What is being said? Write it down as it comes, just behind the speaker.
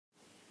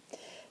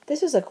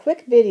This is a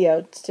quick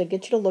video to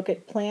get you to look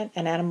at plant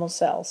and animal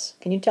cells.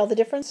 Can you tell the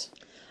difference?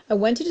 I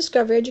went to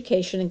Discovery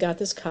Education and got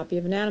this copy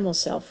of an animal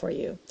cell for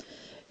you.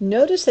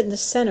 Notice that in the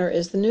center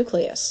is the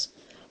nucleus.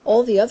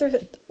 All the other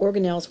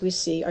organelles we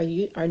see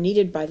are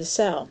needed by the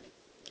cell.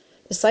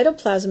 The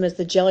cytoplasm is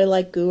the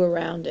jelly-like goo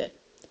around it.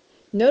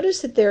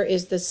 Notice that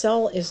the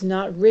cell is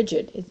not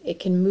rigid. It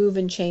can move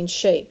and change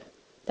shape.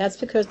 That's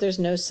because there's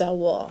no cell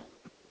wall.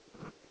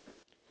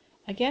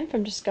 Again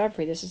from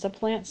Discovery, this is a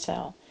plant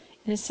cell.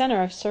 In the center,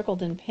 I've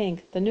circled in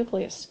pink the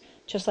nucleus,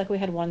 just like we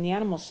had one in the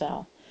animal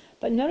cell.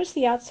 But notice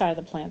the outside of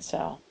the plant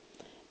cell.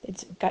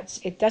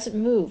 It doesn't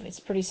move. It's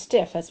pretty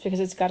stiff. That's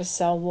because it's got a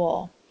cell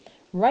wall.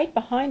 Right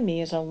behind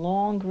me is a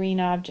long green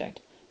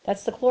object.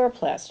 That's the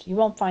chloroplast. You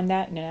won't find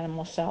that in an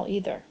animal cell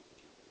either.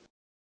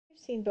 I've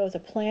seen both a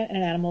plant and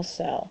an animal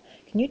cell.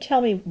 Can you tell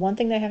me one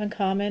thing they have in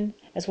common,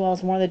 as well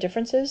as one of the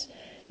differences?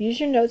 Use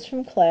your notes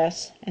from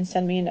class and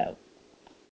send me a note.